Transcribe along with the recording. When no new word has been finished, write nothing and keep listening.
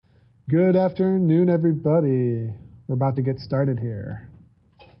Good afternoon, everybody. We're about to get started here.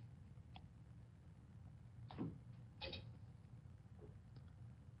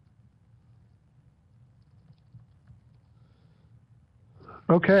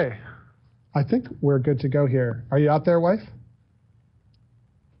 Okay, I think we're good to go here. Are you out there, wife?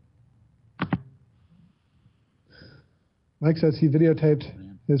 Mike says he videotaped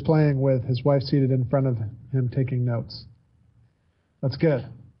his playing with his wife seated in front of him taking notes. That's good.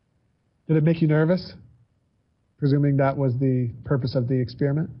 Did it make you nervous? Presuming that was the purpose of the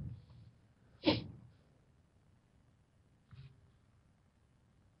experiment? A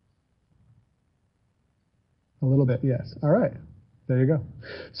little bit, yes. All right. There you go.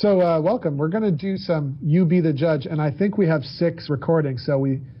 So welcome. We're going to do some You Be the Judge, and I think we have 6 recordings, so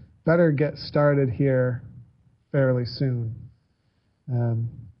we better get started here fairly soon.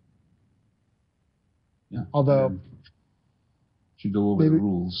 Yeah. Although... should go over the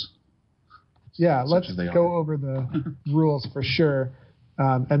rules. Yeah, let's go over the rules for sure,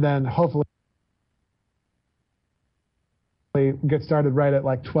 and then hopefully get started right at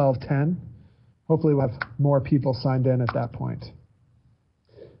like 12:10. Hopefully we'll have more people signed in at that point.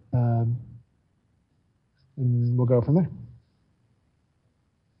 And we'll go from there.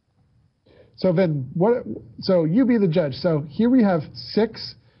 So Vin, so you be the judge. So here we have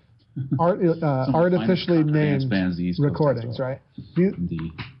 6 artificially named recordings, right?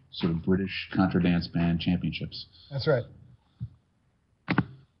 The sort of British contra dance band championships. That's right.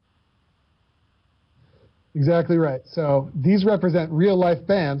 Exactly right. So these represent real life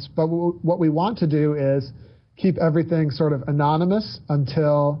bands, but what we want to do is keep everything sort of anonymous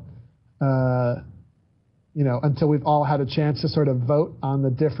until, until we've all had a chance to sort of vote on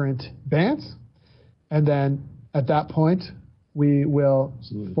the different bands. And then at that point, we will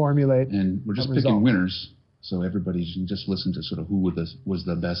formulate. And we're just picking winners. So everybody can just listen to sort of who was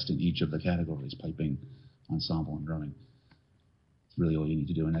the best in each of the categories, piping, ensemble, and drumming. It's really all you need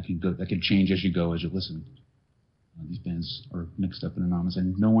to do. And that can change as you go, as you listen. These bands are mixed up and anonymous,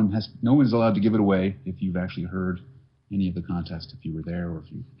 and no one is allowed to give it away if you've actually heard any of the contest, if you were there, or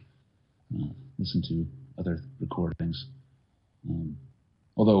if you listened to other recordings.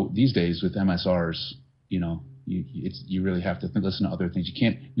 Although these days with MSRs, you really have to listen to other things. You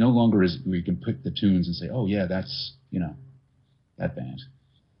can't no longer is where you can pick the tunes and say, oh yeah, that's that band.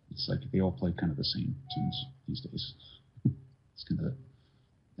 It's like they all play kind of the same tunes these days. It's kind of the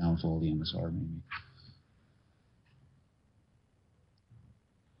downfall of the MSR maybe.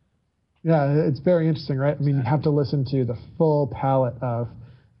 Yeah, it's very interesting, right? I mean, you have to listen to the full palette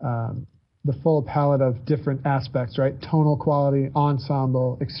of different aspects, right? Tonal quality,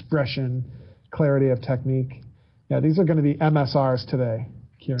 ensemble, expression, clarity of technique. Yeah, these are going to be MSRs today,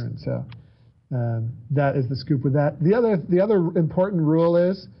 Kieran. So that is the scoop with that. The other important rule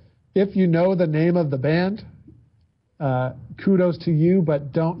is, if you know the name of the band, kudos to you,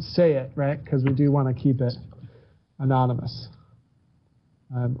 but don't say it, right? Because we do want to keep it anonymous.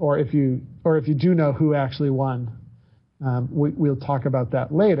 Or if you do know who actually won, we'll talk about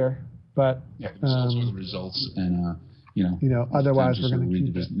that later. But the results are the results, and otherwise we're going to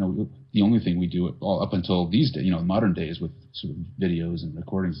keep it. The only thing we do all up until these days, modern days with sort of videos and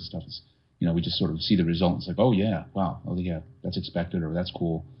recordings and stuff is, we just sort of see the result. And it's like, oh yeah, wow, oh yeah, that's expected or that's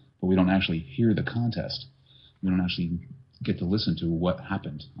cool, but we don't actually hear the contest. We don't actually get to listen to what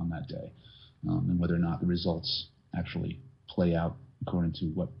happened on that day, and whether or not the results actually play out according to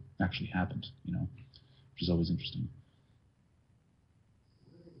what actually happened, which is always interesting.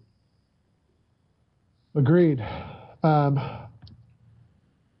 Agreed.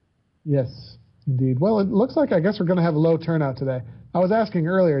 Yes, indeed. Well, it looks like I guess we're going to have a low turnout today. I was asking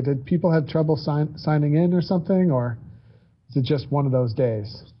earlier, did people have trouble signing in or something, or is it just one of those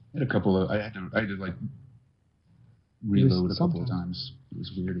days? I had a couple of. I had to like reload a couple of times. It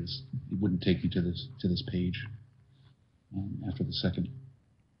was weird. It wouldn't take you to this page after the second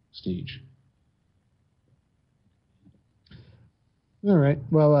stage. All right.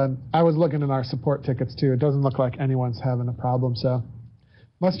 Well, I was looking at our support tickets too. It doesn't look like anyone's having a problem, so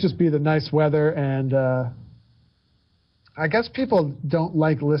must just be the nice weather, and I guess people don't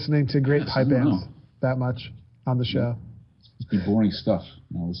like listening to great pipe bands that much on the show. It's be boring stuff.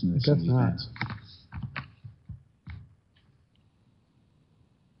 Listen to some of these bands.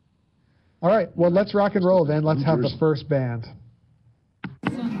 All right. Well, let's rock and roll then. Let's have the first band.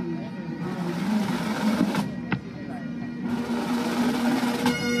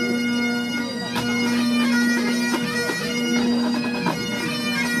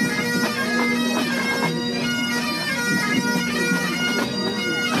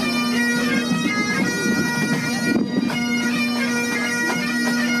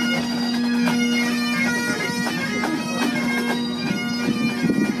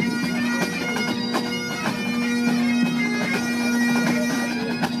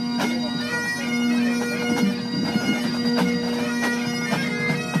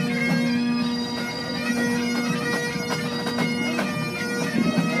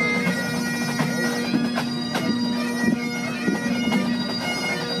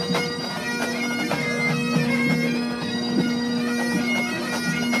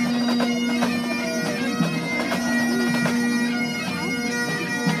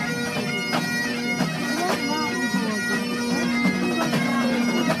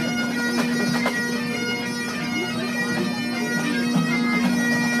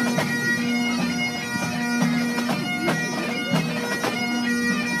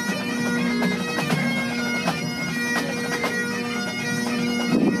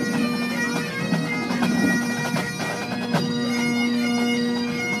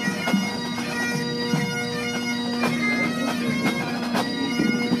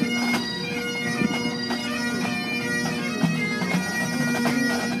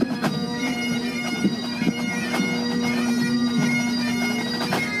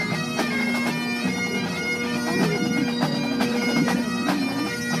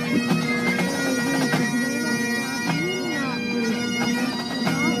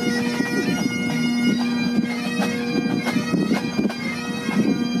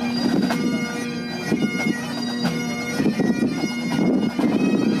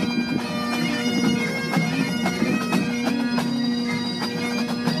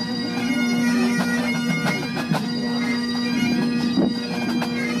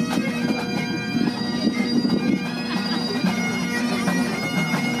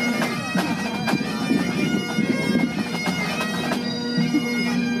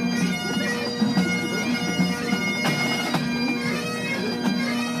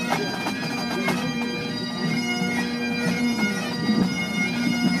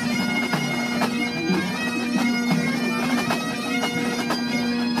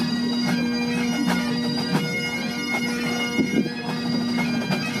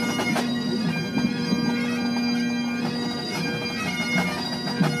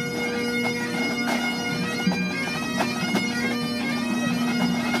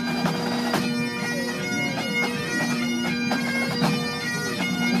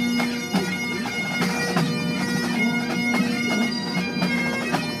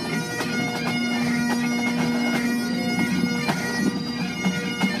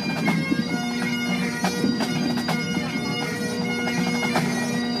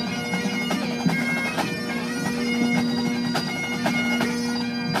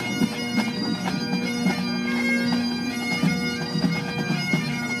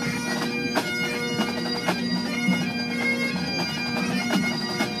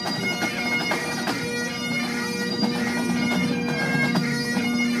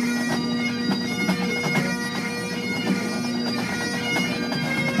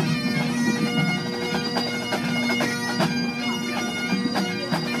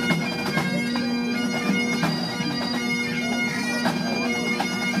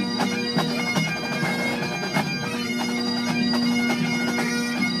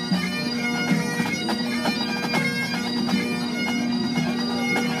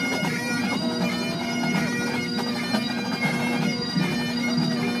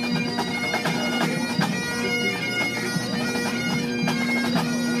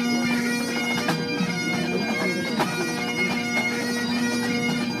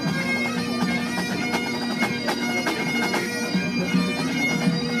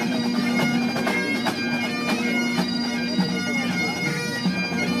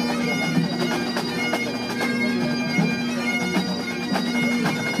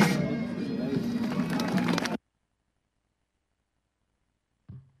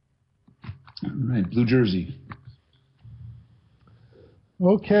 right, blue jersey.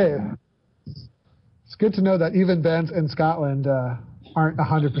 Okay. It's good to know that even bands in Scotland aren't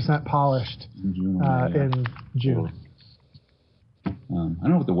 100% polished In June. in June. I don't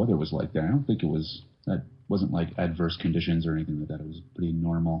know what the weather was like there. I don't think that wasn't like adverse conditions or anything like that. It was a pretty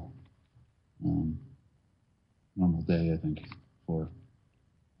normal day, I think, for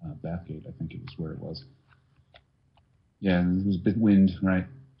Bathgate. I think it was where it was. Yeah, and there was a bit wind, right?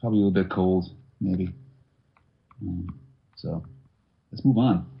 Probably a little bit cold, maybe. So let's move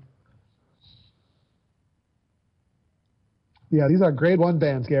on. Yeah, these are grade 1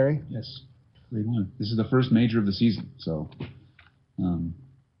 bands, Gary. Yes, grade 1. This is the first major of the season. So, how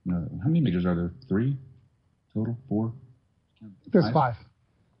many majors are there? 3 total? 4? There's 5.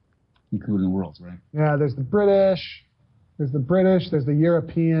 Including the Worlds, right? Yeah, there's the British, there's the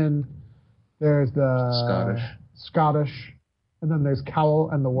European, there's the Scottish, and then there's Cowell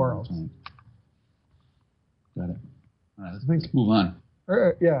and the Worlds. Got it. All right, let's move on.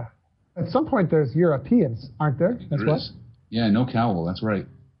 Yeah. At some point, there's Europeans, aren't there? There is. Yeah, no Cowell. That's right.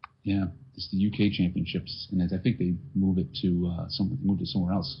 Yeah, it's the UK Championships, and I think they move it to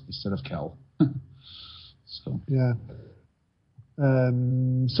somewhere else instead of Cowell. So. Yeah.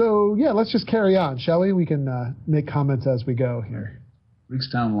 So yeah, let's just carry on, shall we? We can make comments as we go here.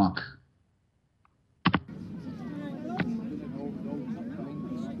 Brigstown Lock.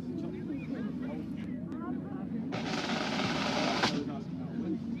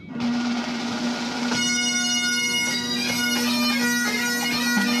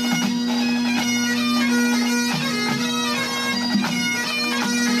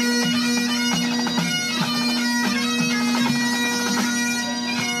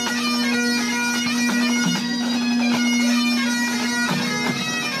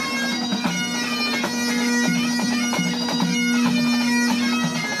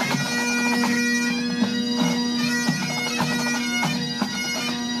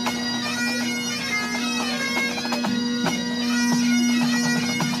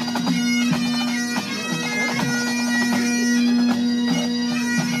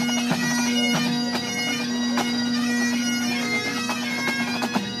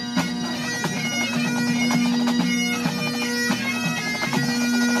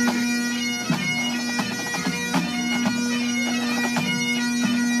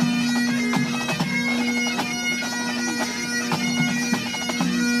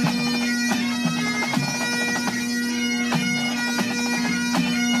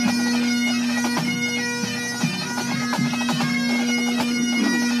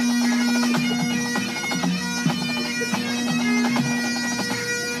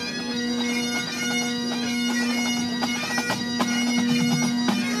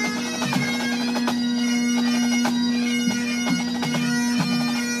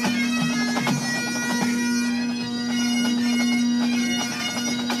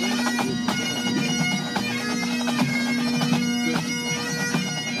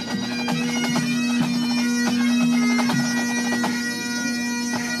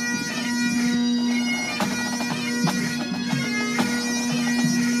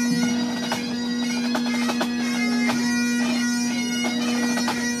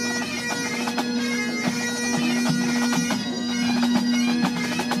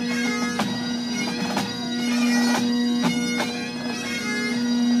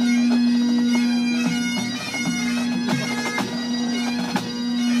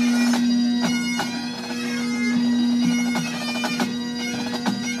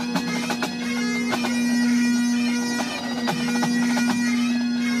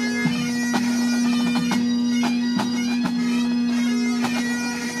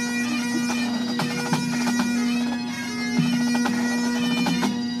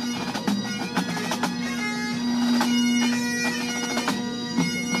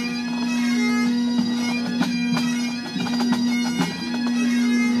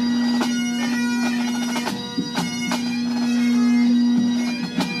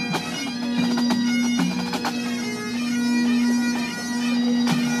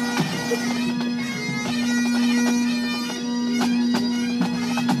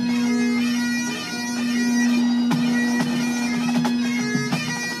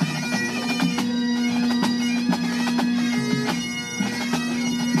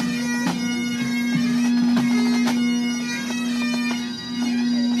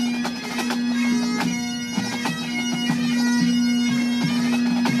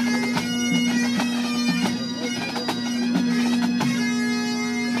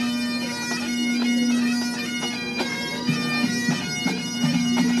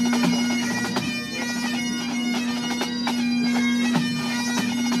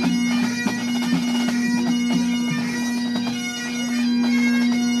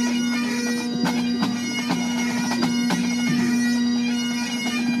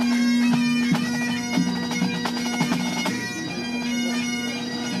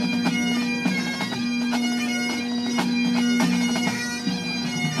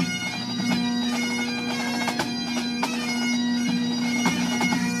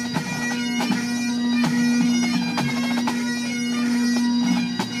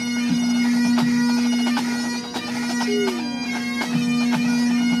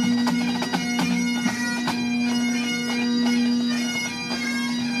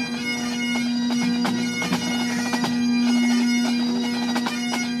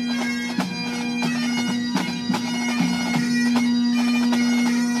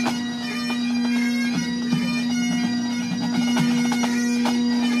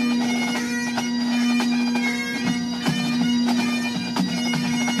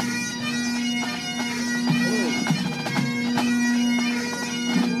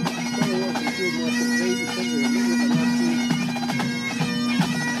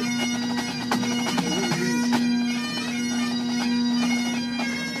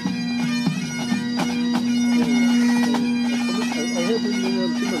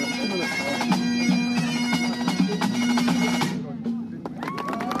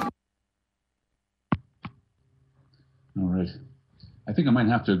 I think I might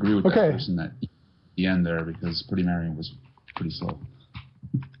have to agree with Okay. that person at the end there, because Pretty Marion was pretty slow.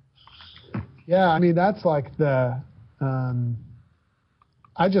 Yeah, I mean, that's like the,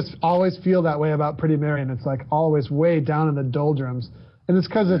 I just always feel that way about Pretty Marion. It's like always way down in the doldrums. And it's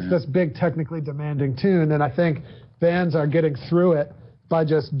because it's this big, technically demanding tune. And I think bands are getting through it by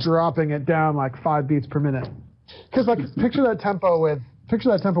just dropping it down like 5 beats per minute. Because like, picture that tempo with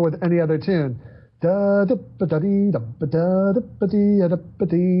any other tune. If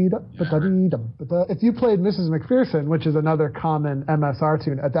you played Mrs. McPherson, which is another common MSR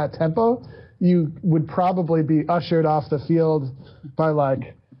tune, at that tempo, you would probably be ushered off the field by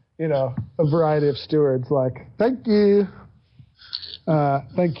like, you know, a variety of stewards like, thank you.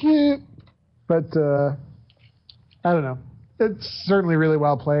 Thank you. But I don't know. It's certainly really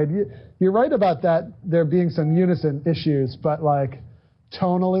well played. You're right about that, there being some unison issues, but like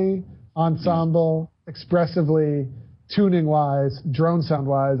tonally, ensemble, expressively, tuning wise, drone sound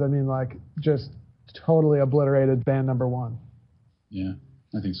wise, I mean, like just totally obliterated band number one. Yeah,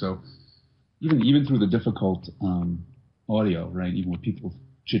 I think so. Even through the difficult audio, right? Even with people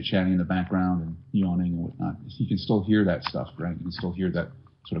chit-chatting in the background and yawning and whatnot, you can still hear that stuff, right? You can still hear that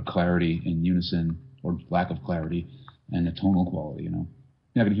sort of clarity and unison, or lack of clarity, and the tonal quality, you know.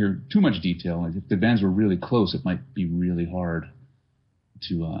 You're not going to hear too much detail. If the bands were really close, it might be really hard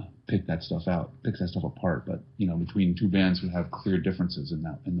to pick that stuff apart. But, you know, between two bands who have clear differences in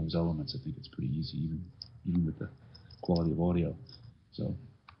those elements, I think it's pretty easy, even with the quality of audio. So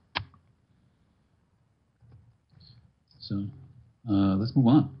let's move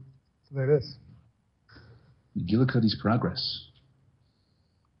on. So there it is. McGillicuddy's Progress.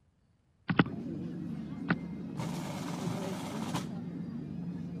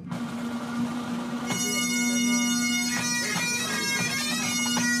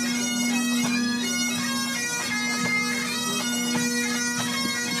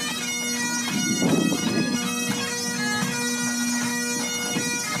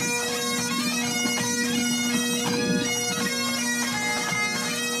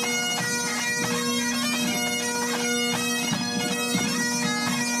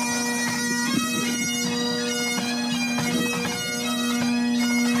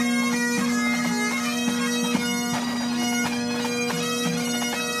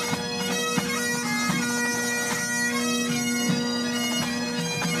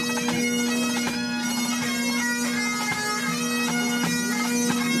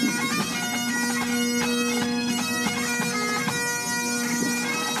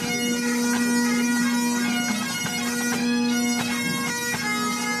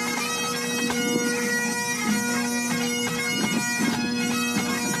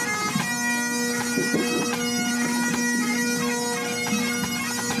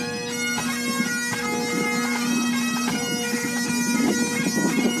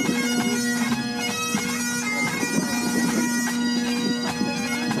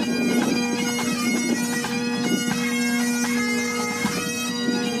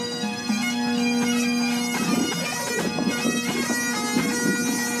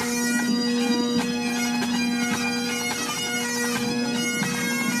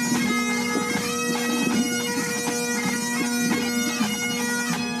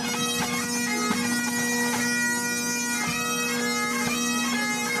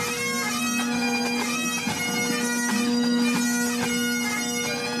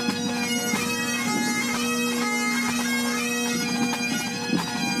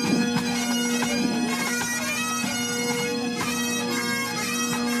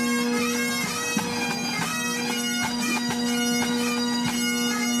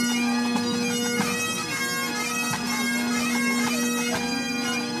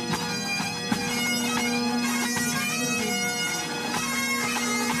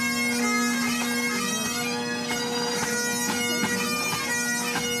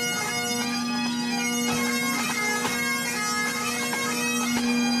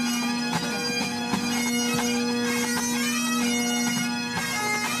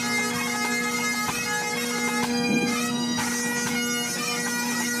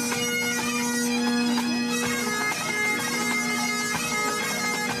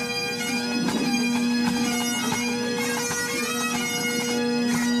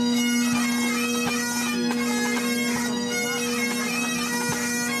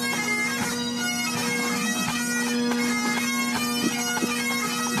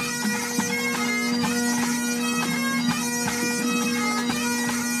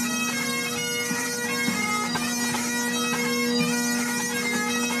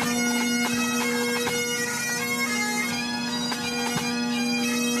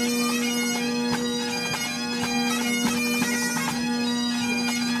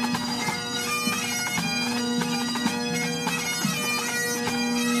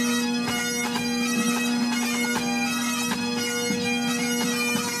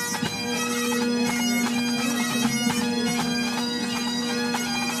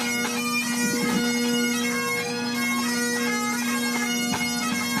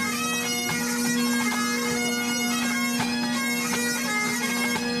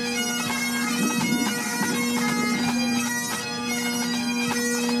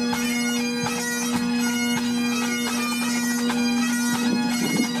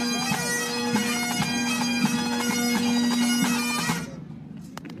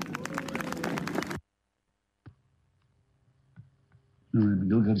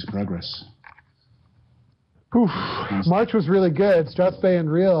 McGillicuddy's Progress. Oof. March was really good. Strathspey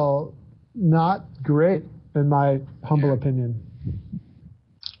and Reel, not great in my humble opinion.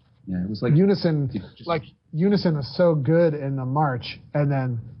 Yeah, it was like Unison, just- Unison was so good in the March, and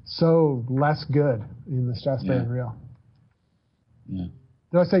then so less good in the Strathspey and Reel. Yeah.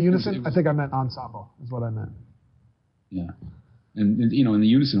 Did I say Unison? It was- I think I meant Ensemble. Is what I meant. Yeah. And you know, in the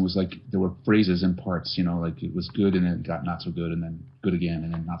Unison was like there were phrases and parts. You know, like it was good and then it got not so good and then good again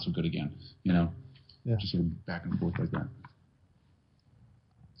and then not so good again. You know, just sort of back and forth like that.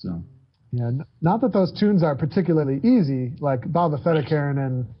 So. Yeah, not that those tunes are particularly easy. Like Bob the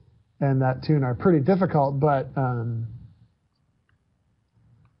Fedekaren and that tune are pretty difficult, but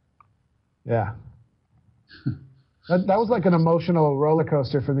yeah. That was like an emotional roller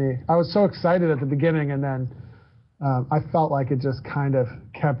coaster for me. I was so excited at the beginning, and then I felt like it just kind of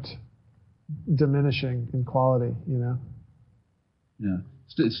kept diminishing in quality, you know? Yeah.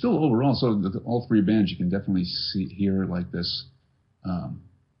 It's still overall, so all three bands, you can definitely hear like this, I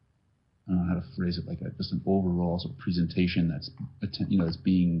don't know how to phrase it, like just an overall sort of presentation that's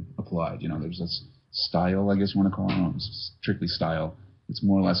being applied. You know, there's this style, I guess you want to call it. I don't know, it's strictly style. It's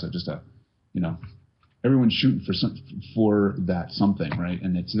more or less just a, you know, everyone's shooting for that something, right?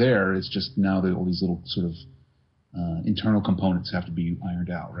 And it's there. It's just now that all these little sort of internal components have to be ironed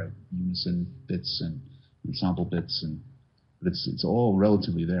out, right? Unison bits and ensemble bits, but it's all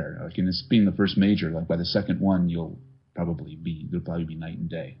relatively there. Like in this being the first major, like by the second one, it'll probably be night and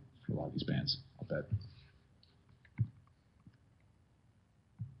day for a lot of these bands, I'll bet.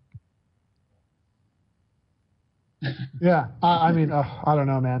 Yeah, I mean, I don't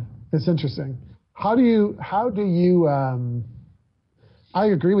know, man. It's interesting. How do you? I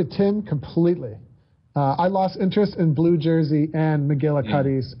agree with Tim completely. I lost interest in Blue Jersey and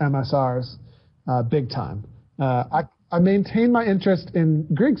McGillicuddy's MSRs big time. I maintain my interest in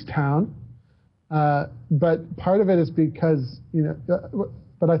Griggstown, but part of it is because, you know,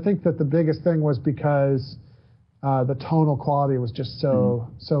 but I think that the biggest thing was because the tonal quality was just so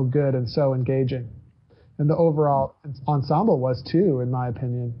good and so engaging. And the overall ensemble was too, in my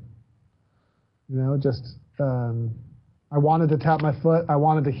opinion. You know, just I wanted to tap my foot. I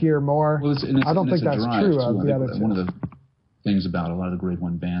wanted to hear more. Well, I don't think that's true of the other two. One of the things about a lot of the grade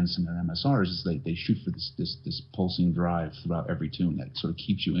one bands and their MSRs is they shoot for this pulsing drive throughout every tune that sort of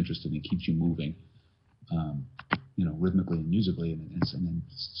keeps you interested and keeps you moving, you know, rhythmically and musically. And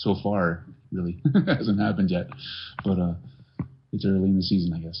so far, really hasn't happened yet. But it's early in the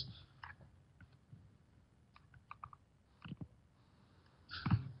season, I guess.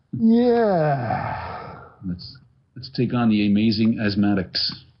 Yeah. Let's take on the amazing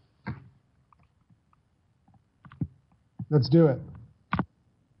Asthmatics. Let's do it.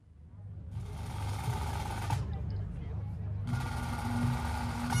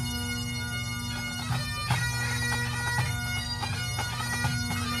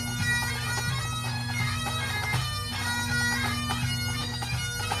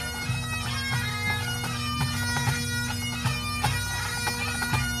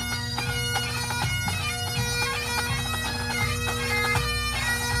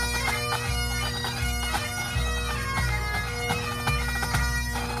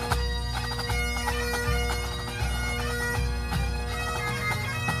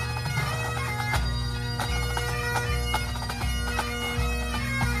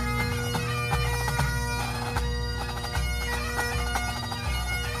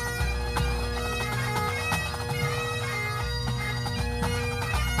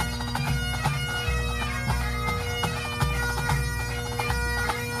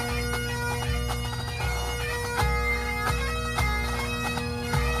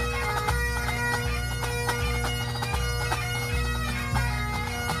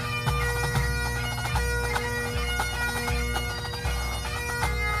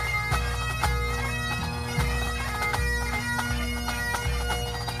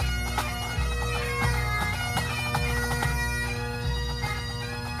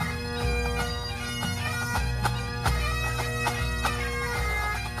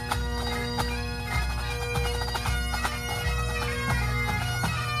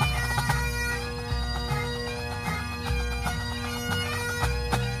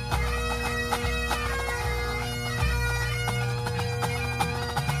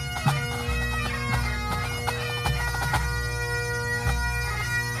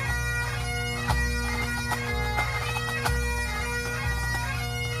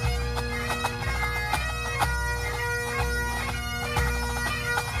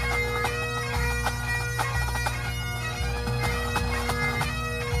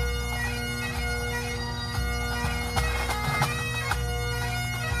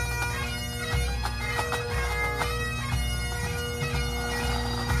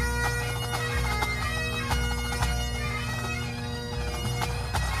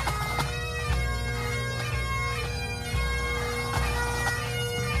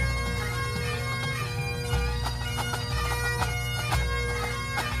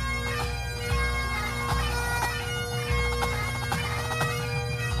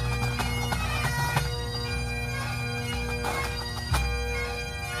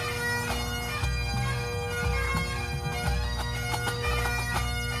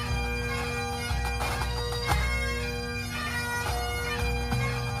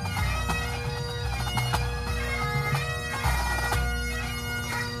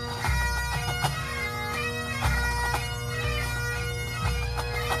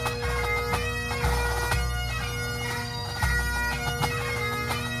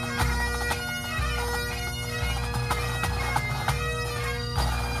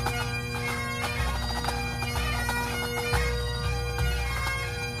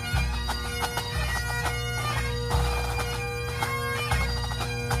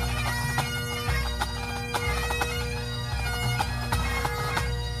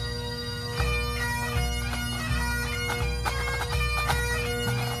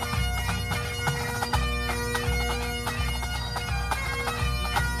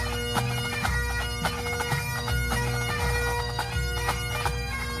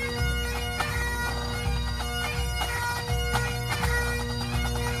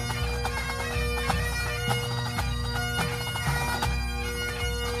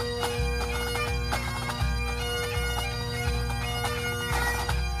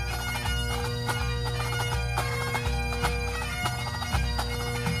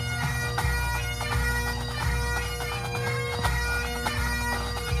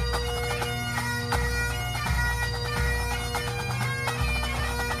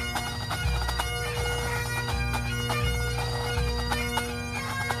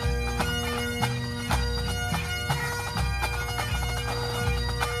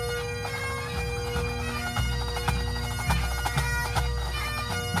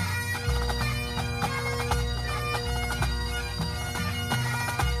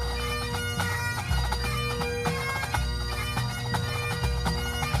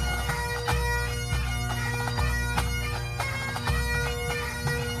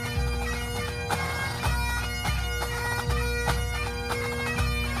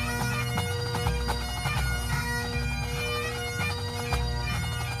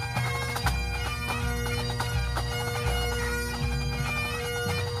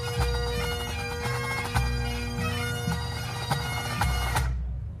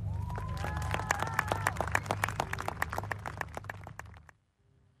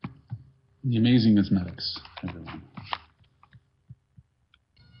 The amazing mathematics, everyone.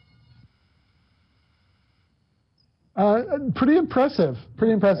 Pretty impressive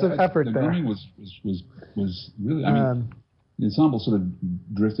effort the there. drumming was really. I mean, the ensemble sort of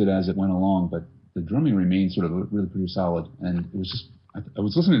drifted as it went along, but the drumming remained sort of really pretty solid. And it was just I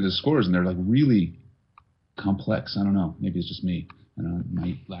was listening to the scores, and they're like really complex. I don't know. Maybe it's just me and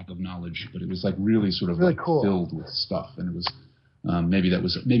my lack of knowledge, but it was like really sort of really like cool. filled with stuff, and it was maybe a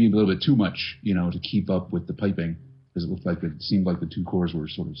little bit too much, to keep up with the piping, because it seemed like the two cores were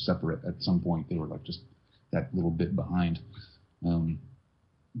sort of separate at some point. They were like just that little bit behind.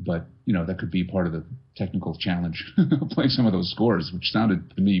 But that could be part of the technical challenge playing some of those scores, which sounded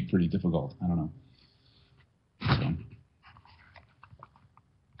to me pretty difficult. I don't know.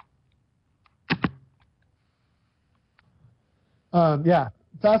 Yeah,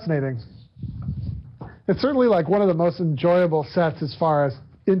 fascinating. It's certainly like one of the most enjoyable sets as far as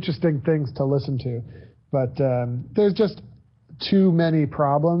interesting things to listen to. But there's just too many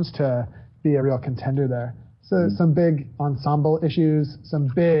problems to be a real contender there. So some big ensemble issues, some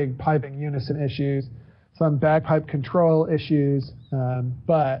big piping unison issues, some bagpipe control issues, yeah,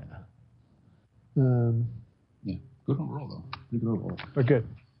 good overall though. Pretty good overall. but good.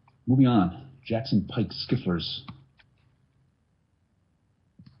 Moving on, Jackson Pike Skiffers.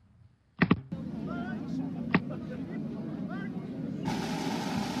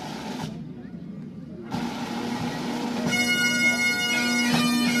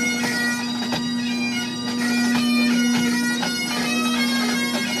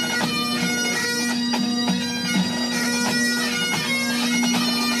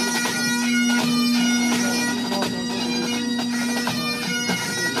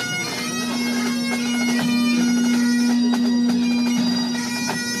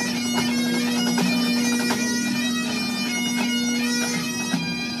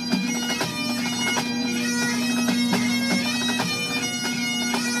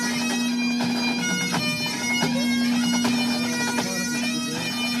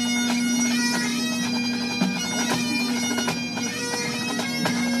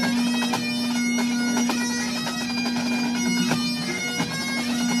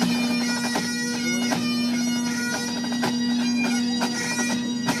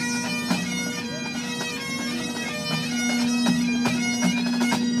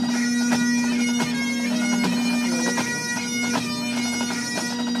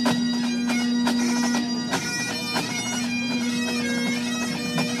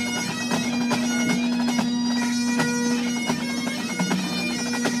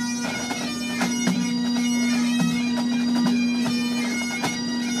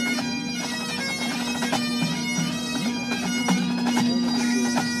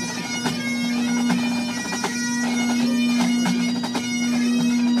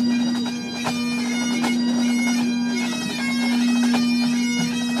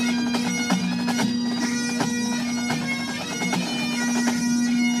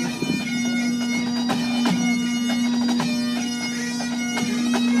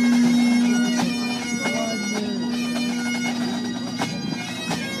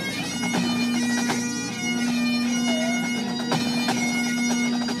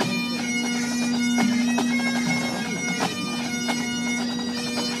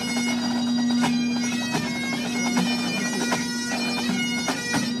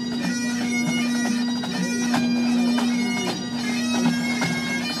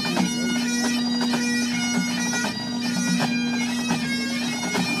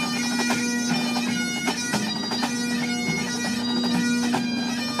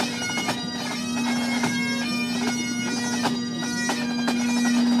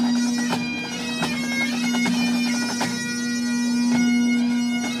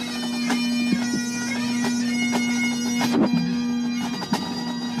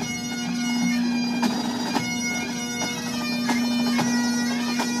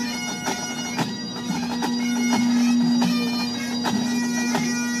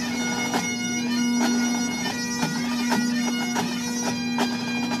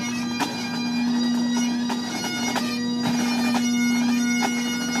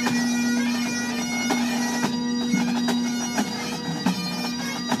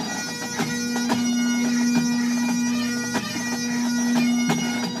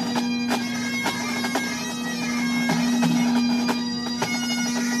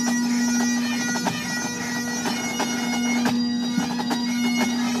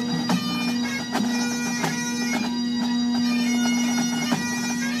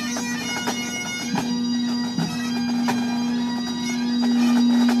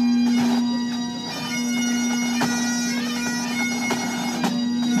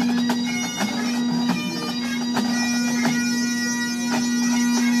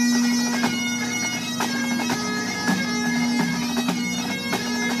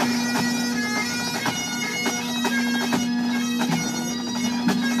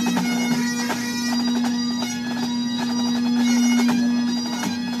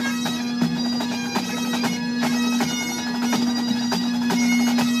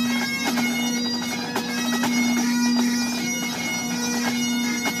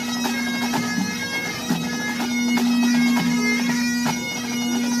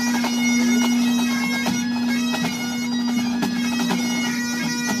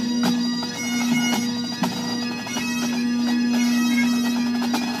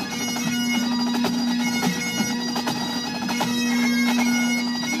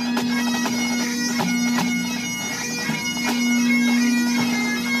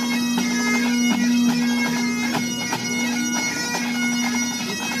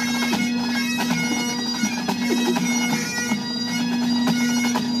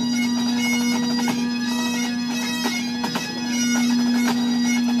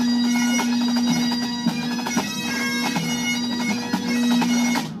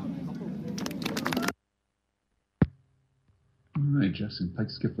 Jackson Pike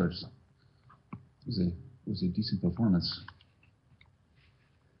Skippers. It was a decent performance.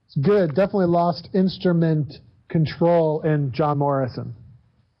 It's good. Definitely lost instrument control in John Morrison.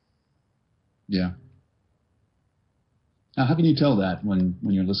 Yeah. Now, how can you tell that when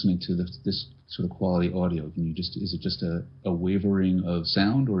you're listening to this sort of quality audio? Is it just a wavering of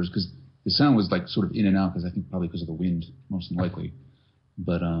sound, or is because the sound was like sort of in and out because I think probably because of the wind, most than likely.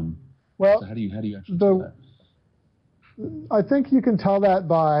 But well, so how do you actually tell that? I think you can tell that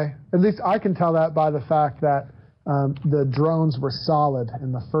by, at least I can tell that by the fact that the drones were solid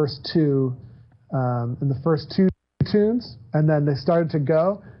in the first two tunes, and then they started to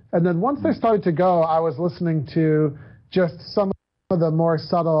go. And then once they started to go, I was listening to just some of the more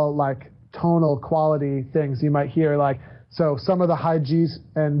subtle, like tonal quality things you might hear. Like, so some of the high G's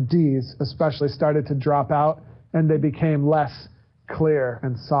and D's especially started to drop out, and they became less clear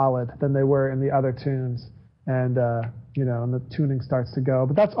and solid than they were in the other tunes. And and the tuning starts to go.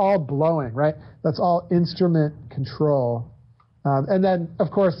 But that's all blowing, right? That's all instrument control. And then, of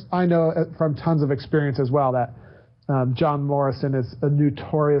course, I know from tons of experience as well that John Morrison is a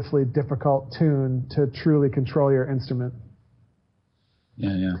notoriously difficult tune to truly control your instrument.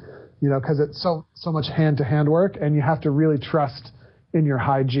 Yeah. Because it's so much hand-to-hand work, and you have to really trust in your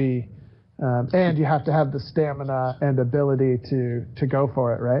high G, and you have to have the stamina and ability to go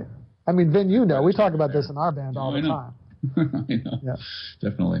for it, right? I mean, Vin, we talk about this in our band all the time. I know. Yeah.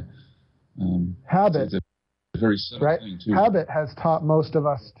 Definitely. Habit. It's a very subtle right? thing, too. Habit has taught most of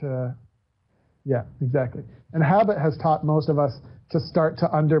us to, yeah, exactly. And habit has taught most of us to start to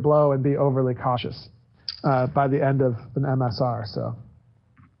underblow and be overly cautious by the end of an MSR. So.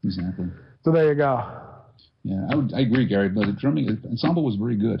 Exactly. So there you go. Yeah, I agree, Gary. But the drumming ensemble was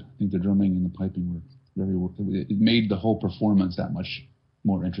very good. I think the drumming and the piping were very. It made the whole performance that much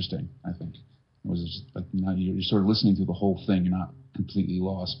more interesting. I think it was just like now you're sort of listening to the whole thing. You're not completely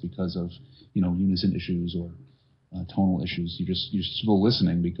lost because of unison issues or tonal issues. You're still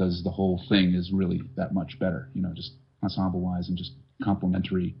listening because the whole thing is really that much better. Just ensemble wise and just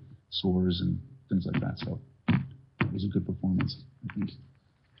complementary scores and things like that. So it was a good performance, I think.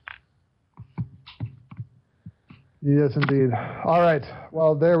 Yes, indeed. All right.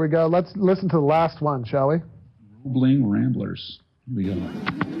 Well, there we go. Let's listen to the last one, shall we? Roebling Ramblers. Here we go.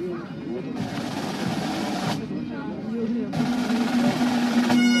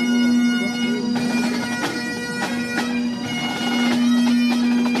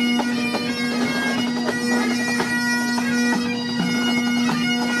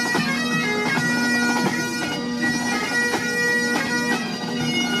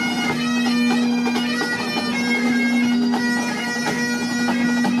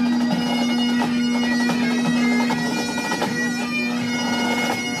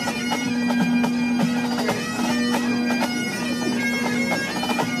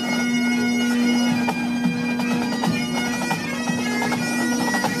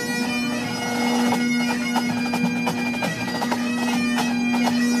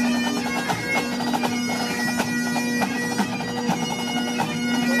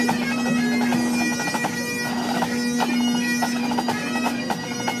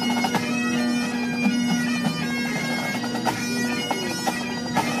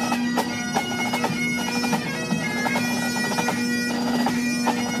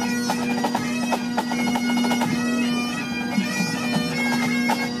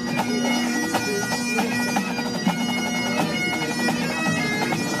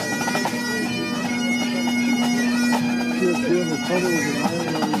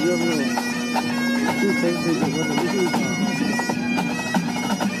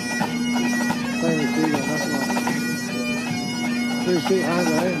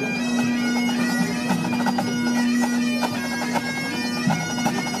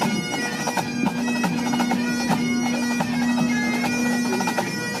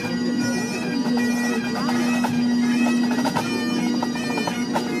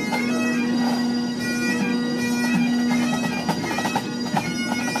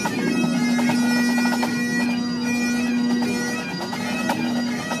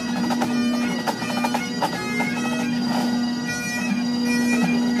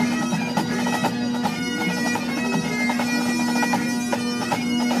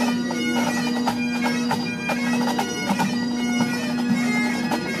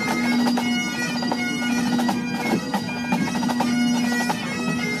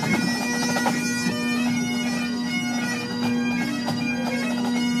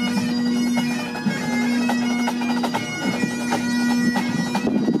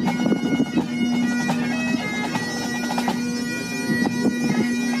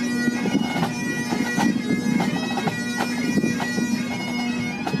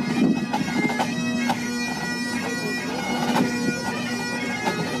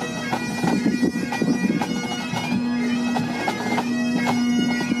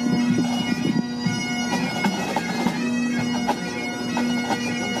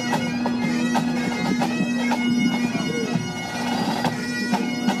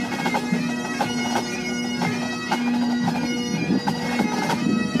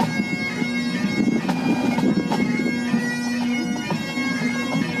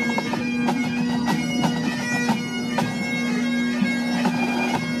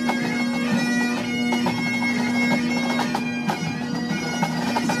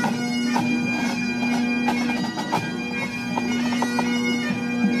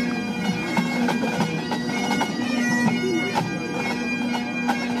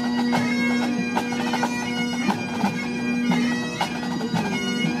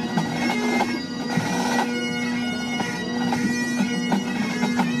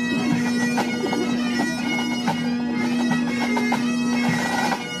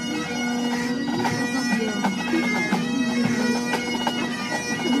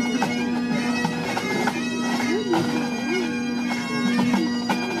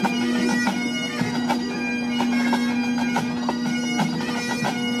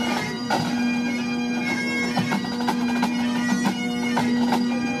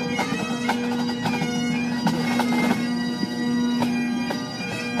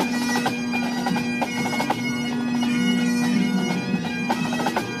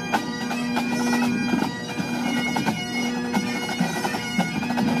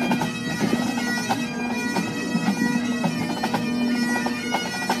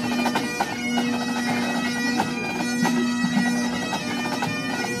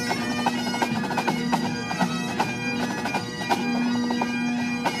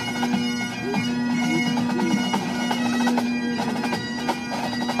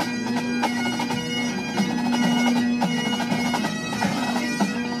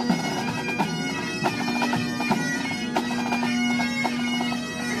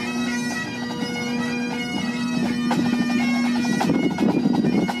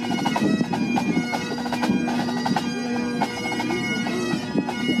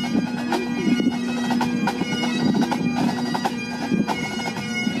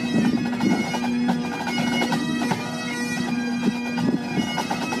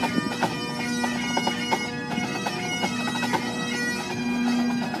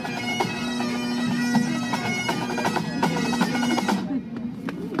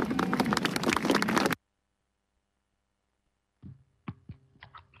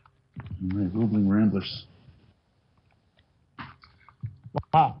 Skifflers.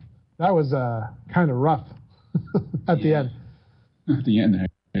 Wow, that was kind of rough at the end. At the end there,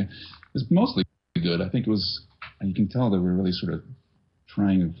 it was mostly good. I think it was. You can tell they were really sort of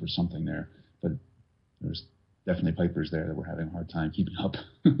trying for something there, but there's definitely pipers there that were having a hard time keeping up.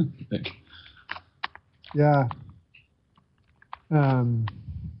 I think. Yeah. The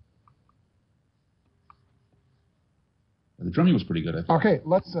drumming was pretty good, I think. Okay,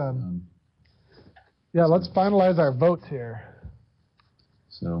 let's let's finalize our votes here.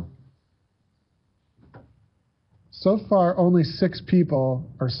 So far, only 6 people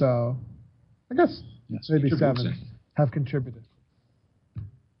or so, I guess maybe 7, have contributed.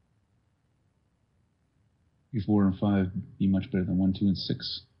 4 and 5 be much better than 1, 2, and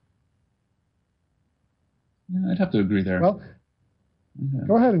 6. Yeah, I'd have to agree there. Well,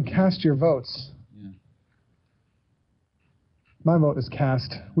 go ahead and cast your votes. Yeah. My vote is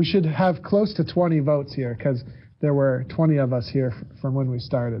cast. We should have close to 20 votes here because there were 20 of us here from when we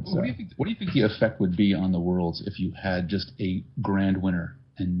started. So. What do you think the effect would be on the Worlds if you had just a grand winner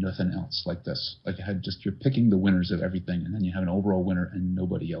and nothing else like this? Like you're picking the winners of everything, and then you have an overall winner and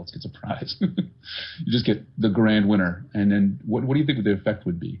nobody else gets a prize. You just get the grand winner, and then what do you think the effect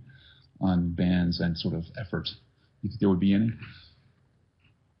would be on bands and sort of effort? You think there would be any?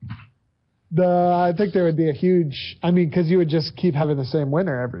 I think there would be a huge. I mean, because you would just keep having the same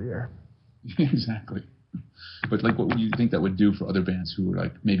winner every year. Exactly. But like, what would you think that would do for other bands who were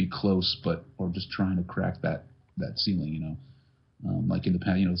like maybe close, or just trying to crack that ceiling? You know, like in the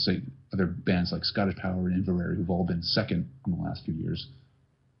past, say other bands like Scottish Power and Inverary, who've all been second in the last few years.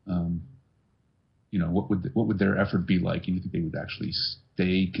 What would their effort be like? Do you think they would actually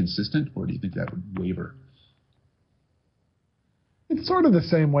stay consistent, or do you think that would waver? It's sort of the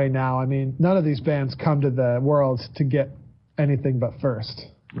same way now. I mean, none of these bands come to the Worlds to get anything but first.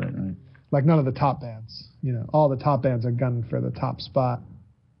 Right. Like none of the top bands. All the top bands are gunning for the top spot.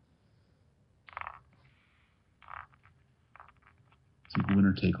 It's a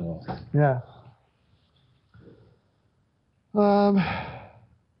winner take all. Yeah.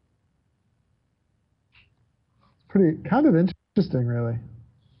 Pretty kind of interesting, really.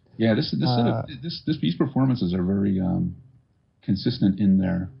 Yeah, these performances are very consistent in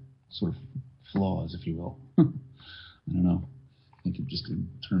their sort of flaws, if you will. I don't know. I think just in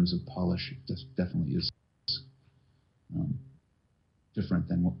terms of polish, it definitely is different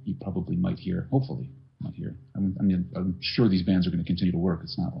than what you probably might hear. Hopefully, might hear. I'm sure these bands are going to continue to work.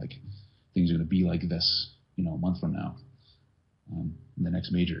 It's not like things are going to be like this, a month from now, in the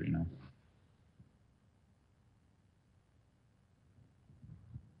next major,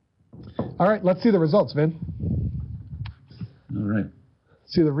 All right, let's see the results, Vin. All right.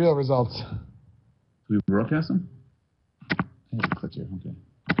 See the real results. Do we broadcast them? I have a click here. Okay.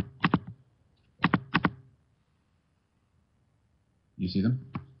 You see them?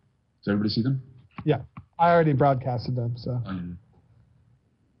 Does everybody see them? Yeah, I already broadcasted them. So. Oh, yeah.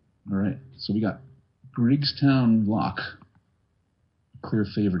 All right. So we got Griggstown Lock, clear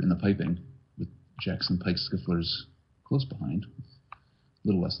favorite in the piping, with Jackson Pike Skifflers close behind, a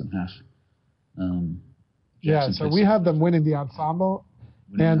little less than half. So we have them winning the ensemble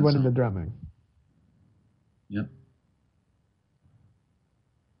winning the drumming. Yep.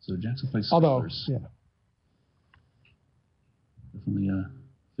 So Jackson Pike Skifflers. Although, definitely a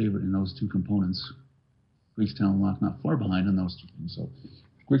favorite in those two components. Griggstown Lock not far behind on those two things. So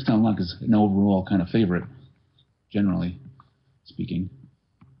Griggstown Lock is an overall kind of favorite, generally speaking.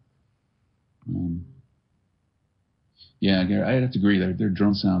 Gary, I'd have to agree. Their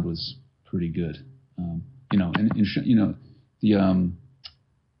drum sound was pretty good.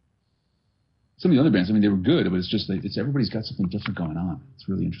 Some of the other bands, they were good, but it's just everybody's got something different going on. It's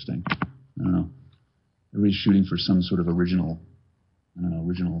really interesting. I don't know. Everybody's shooting for some sort of original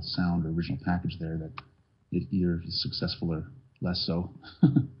sound or original package there that it either is successful or less so,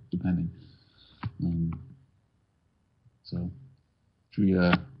 depending. So, should we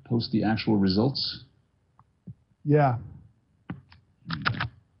post the actual results? Yeah.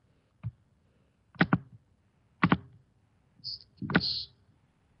 Let's do this.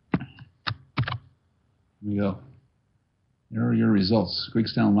 Here we go. There are your results.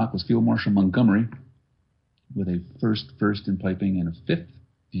 Griggstown Lock was Field Marshal Montgomery with a first in piping and a 5th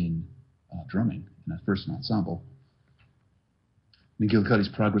in drumming in that first ensemble. McGillicuddy's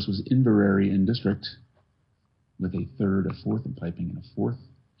Progress was Inverary in District with a 3rd, a 4th in piping, and a 4th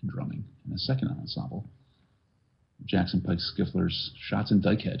in drumming in the second ensemble. Jackson Pike Skifflers, Shots in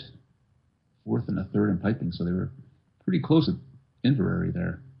Dykehead, 4th and a 3rd in piping, so they were pretty close at Inverary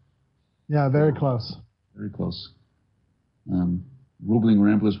there. Yeah, very close. Very close. Roebling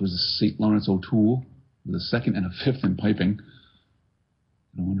Ramblers was St. Lawrence O'Toole with a second and a fifth in piping.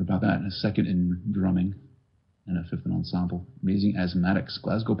 I wonder about that. And a second in drumming and a fifth in ensemble. Amazing Asthmatics,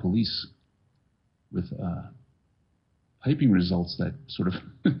 Glasgow Police, with piping results that sort of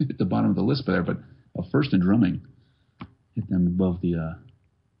hit the bottom of the list there, but a first in drumming hit them above the,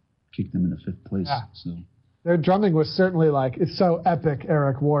 kicked them into fifth place. Yeah. So their drumming was certainly like, it's so epic,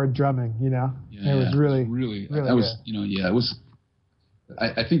 Eric Ward drumming, you know? yeah, it was really that was, good. you know, yeah, it was.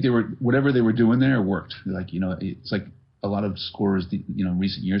 I think they were, whatever they were doing there worked. Like, you know, it's like a lot of scorers, you know, in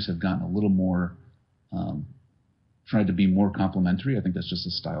recent years have gotten a little more, tried to be more complimentary. I think that's just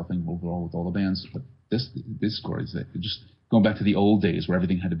a style thing overall with all the bands. But this score is just going back to the old days where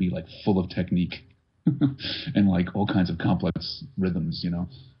everything had to be like full of technique and like all kinds of complex rhythms, you know,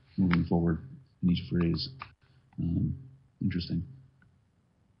 moving forward in each phrase. Interesting.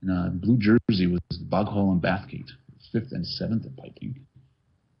 And Blue Jersey was Boghall and Bathgate, fifth and seventh in piping,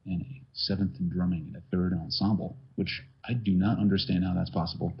 and a seventh in drumming, and a third in ensemble, which I do not understand how that's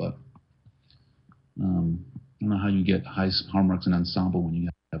possible, but I don't know how you get high marks in ensemble when you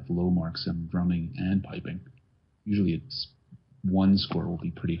have low marks in drumming and piping. Usually it's one score will be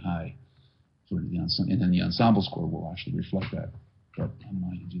pretty high for the ensemble, and then the ensemble score will actually reflect that, but I don't know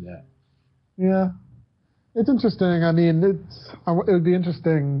how you do that. Yeah. It's interesting. I mean, it would be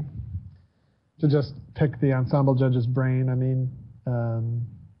interesting to just pick the ensemble judge's brain. I mean,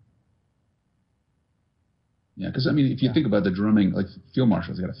 yeah, because I mean, if you think about the drumming, like Field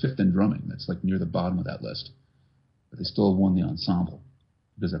Marshals got a fifth in drumming. That's like near the bottom of that list, but they still won the ensemble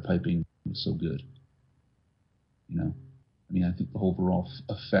because their piping was so good. You know, I mean, I think the overall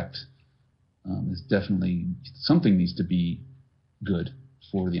effect is definitely something needs to be good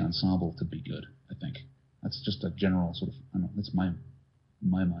for the ensemble to be good. I think that's just a general sort of. I don't know. That's my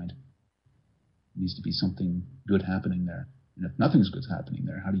mind. There needs to be something good happening there, and if nothing's good happening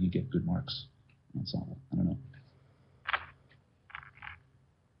there, how do you get good marks in ensemble? I don't know.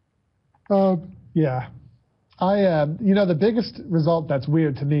 Yeah. You know, the biggest result that's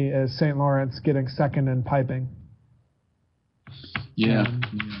weird to me is St. Lawrence getting second in piping. Yeah.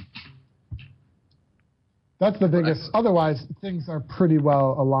 That's the biggest. Otherwise, things are pretty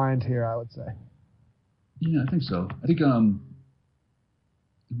well aligned here, I would say. Yeah, I think so. I think it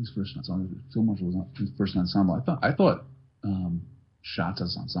was first ensemble. Phil Marshall was not first ensemble. I thought Shots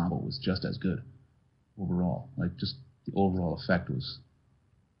as ensemble was just as good overall. Like just the overall effect was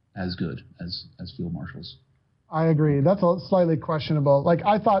as good as Field Marshals. I agree. That's a slightly questionable. Like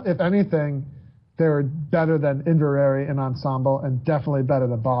I thought, if anything, they were better than Inverary in ensemble, and definitely better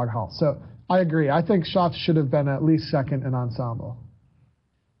than Boghall. So I agree. I think Shots should have been at least second in ensemble.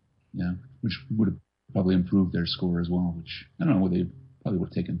 Yeah, which would have probably improved their score as well. Which I don't know. They probably would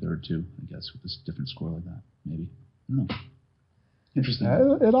have taken third too. I guess with this different score like that, maybe. I don't know. Interesting.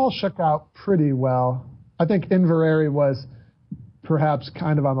 Yeah, it all shook out pretty well. I think Inverary was perhaps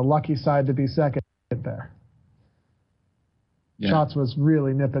kind of on the lucky side to be second there. Yeah. Shots was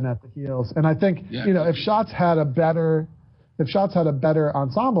really nipping at the heels, and I think you know if Shots had a better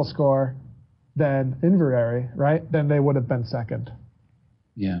ensemble score than Inverary, right? Then they would have been second.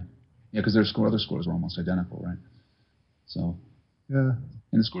 Yeah, because their other scores were almost identical, right? So yeah.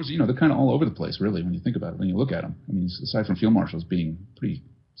 And the scores, you know, they're kind of all over the place, really, when you think about it, when you look at them. I mean, aside from Field Marshals being pretty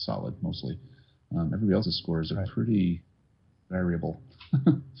solid, mostly, everybody else's scores are pretty variable.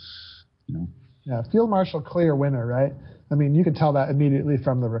 You know. Yeah, Field Marshal clear winner, right? I mean, you could tell that immediately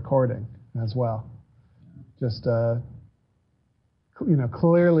from the recording as well. Just, you know,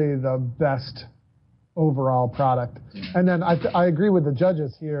 clearly the best overall product. Yeah. And then I agree with the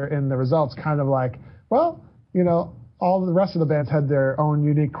judges here in the results, kind of like, well, you know, all the rest of the bands had their own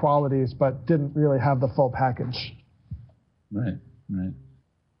unique qualities, but didn't really have the full package. Right.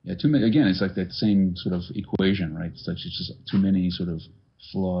 Yeah, too many. Again, it's like that same sort of equation, right? It's like it's just too many sort of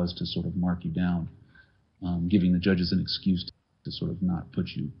flaws to sort of mark you down, giving the judges an excuse to sort of not put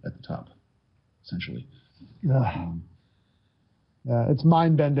you at the top, essentially. Yeah, it's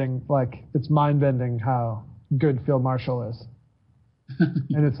mind-bending. Like, it's mind-bending how good Field Marshal is.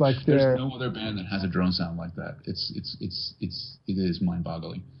 And it's like there's no other band that has a drone sound like that. It is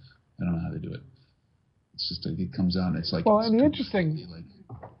mind-boggling. I don't know how they do it. It's just like it comes out and it's like and the interesting, like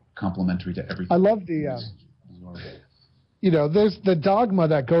complementary to everything. I love the you know, there's the dogma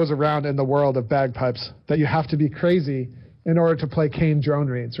that goes around in the world of bagpipes that you have to be crazy in order to play Kane drone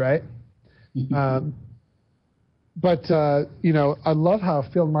reeds, right? But you know, I love how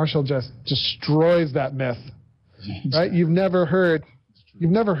Field Marshal just destroys that myth. Right? You've never heard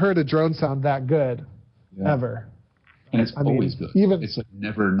a drone sound that good, ever. And it's always good. It's like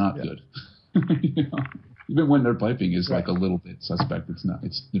never not good. You know? Even when their piping is like Right. a little bit suspect, it's not.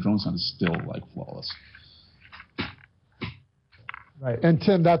 It's the drone sound is still like flawless. Right. And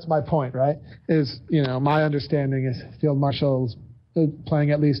Tim, that's my point, right? Is, my understanding is Field Marshals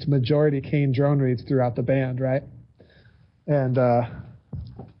playing at least majority Kane drone reads throughout the band, right? And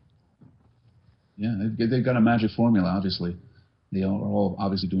Yeah, they've got a magic formula. Obviously, they are all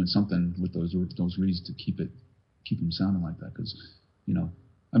obviously doing something with those reads to keep them sounding like that. Because,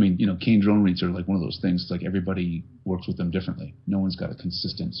 Kane drone reads are like one of those things. It's like everybody works with them differently. No one's got a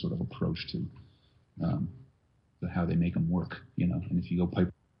consistent sort of approach to how they make them work. And if you go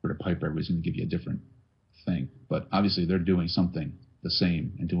pipe to pipe, everybody's going to give you a different thing. But obviously, they're doing something the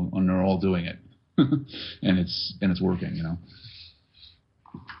same and they're all doing it, and it's working.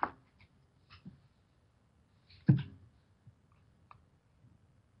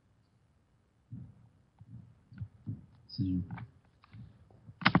 So,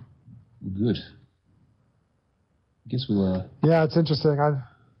 good. I guess we'll. Yeah, it's interesting. I'm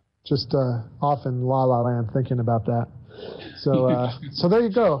just off in La La Land thinking about that. So, so there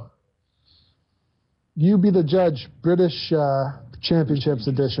you go. You Be the Judge, British Championships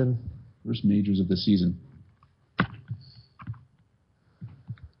edition. First majors of the season. All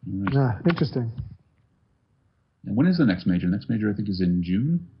right. Yeah, interesting. And when is the next major? The next major, I think, is in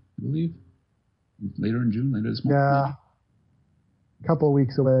June, I believe. Later in June, later this month. Yeah, maybe? a couple of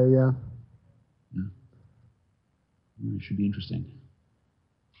weeks away. Yeah. It should be interesting.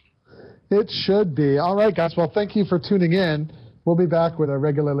 It should be. All right, guys. Well, thank you for tuning in. We'll be back with a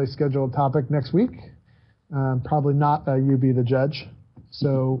regularly scheduled topic next week. Probably not You Be the Judge.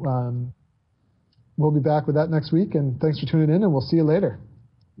 So we'll be back with that next week. And thanks for tuning in, and we'll see you later.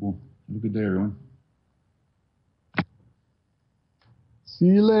 Cool. Have a good day, everyone. See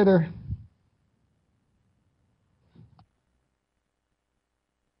you later.